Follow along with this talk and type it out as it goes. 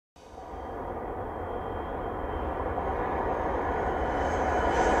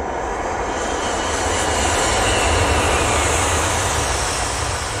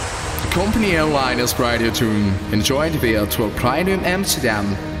company Airlines is ready to enjoy the virtual flight in Amsterdam.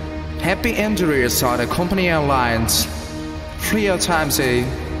 Happy entries are the company Airlines. 3 times A,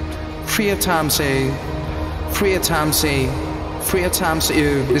 3 times A, 3 times A, 3 times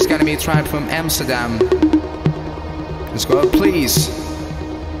U. This gonna be tried from Amsterdam. Let's go, please.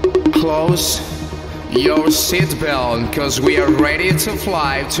 Close your seatbelt, cause we are ready to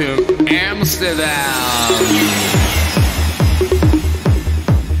fly to Amsterdam.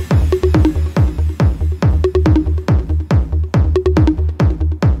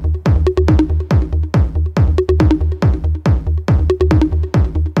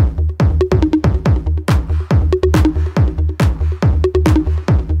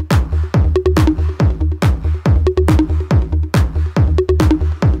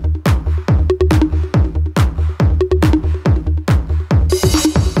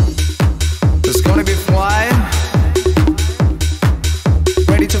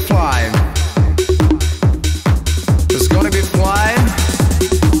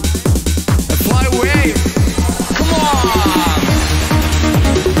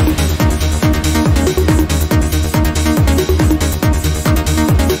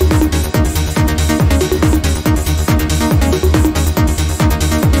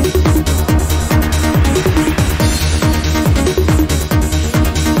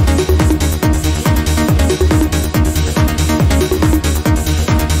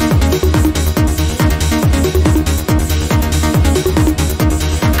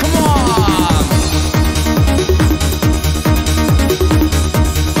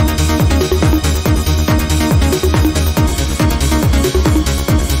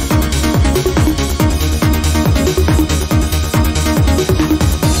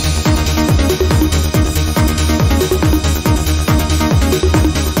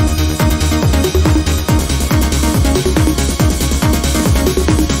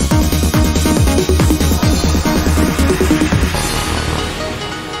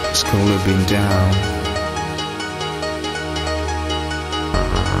 Been down.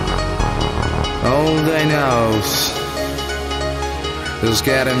 All they knows is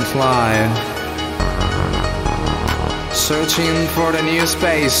getting fly, searching for the new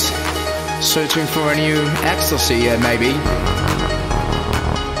space, searching for a new ecstasy, maybe.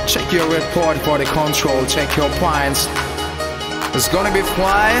 Check your report for the control, check your points. It's gonna be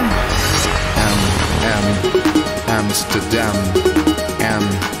flying. Amsterdam.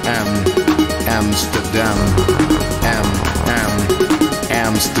 Amsterdam, Amsterdam,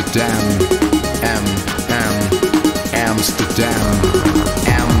 Amsterdam, Amsterdam,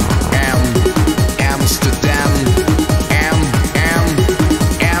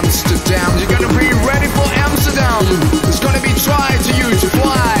 Amsterdam. You're gonna be ready for Amsterdam. It's gonna be try to you to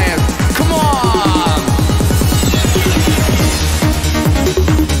fly. Come on.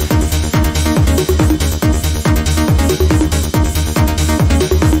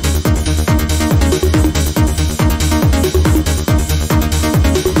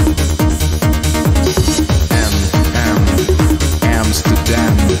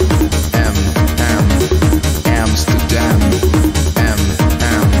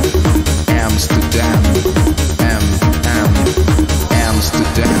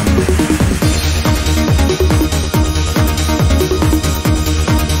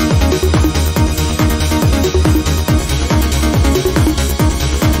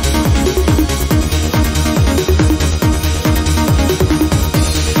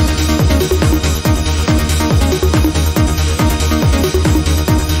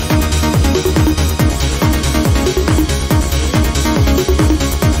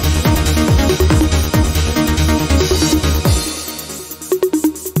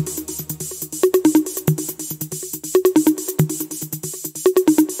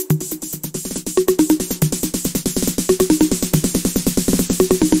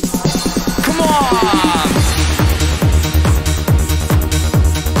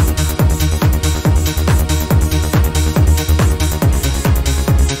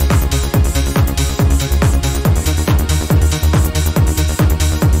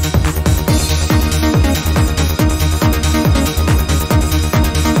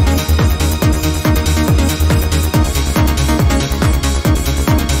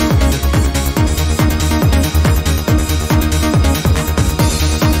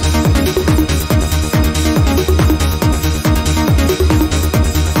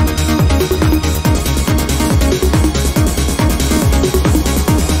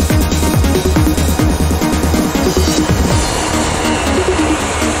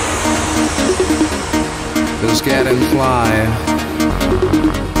 Let's get and fly.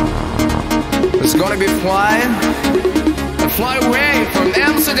 It's gonna be fly. fly away from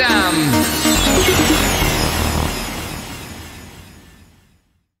Amsterdam.